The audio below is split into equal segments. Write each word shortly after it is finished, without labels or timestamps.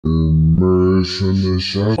Emerge from the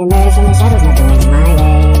shadows. Emerge from the shadows, not doing it my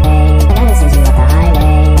way. But ever since you up the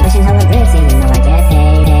highway, pushing hella bricks, and you know I get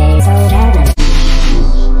paid. So bad now.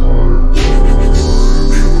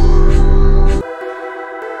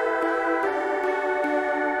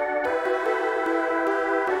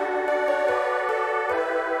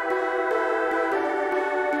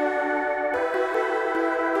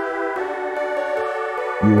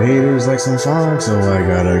 You haters like some fog, so I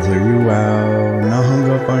gotta clear you out. Not hung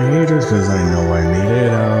up on haters, cause I know I made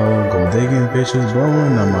it out. Gold digging bitches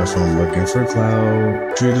blowing on my phone looking for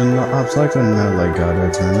clout. Treating the ops like a nut, like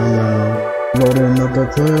gotta turn them out. Loading up the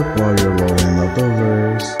clip while you're loading up the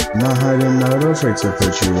verse. Not hiding, not afraid to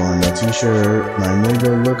put you on a t-shirt. My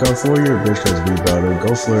nigga, look out for your bitch, cause we bout to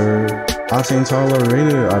go flirt. I ain't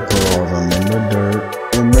tolerated, I put all them in the dirt.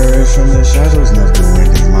 Emerge from the shadows, not doing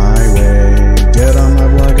things my way. Get on my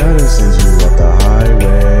block, gotta send you up the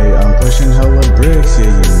highway. I'm pushing hella bricks,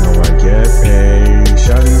 yeah, you know I get paid.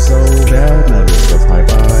 Shawty so bad, now this the pipe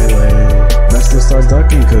I lay. Best to start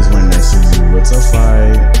ducking, cause when they see you, it's a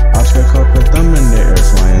fight. Opps get caught with them in the air,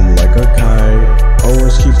 flying like a kite.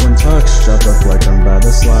 Always keep in touch, strapped up like I'm about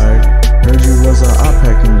to slide. Heard you was a op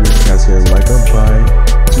packing your casket like a bite.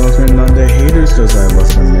 Smoking on the haters, cause I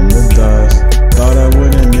left them in the dust. Thought I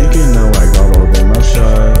wouldn't make it, now I got all their mouth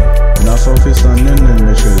shut. Not focused on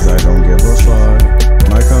intimate, cause I don't give a fuck.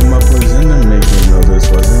 My come up was in the making, no this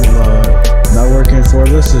wasn't luck. Not working for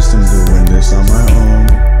the system, doing this on my own.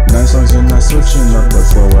 9 songs and not switching up, but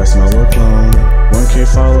flow I smell a clone. 1K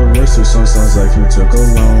followers, 2 songs sounds like you took a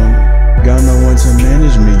loan. Got no one to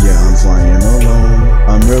manage me, yeah I'm flying alone.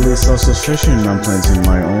 I'm really self-sufficient, I'm planting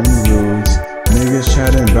my own roots. Niggas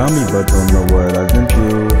chatting about me, but don't know what I've been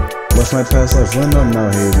through. Left my past life when I'm now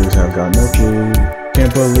haters have got no clue.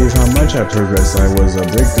 Can't believe how much I progressed, I was a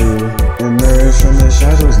breakthrough. Emerge from the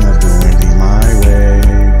shadows, not doing things my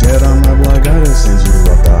way.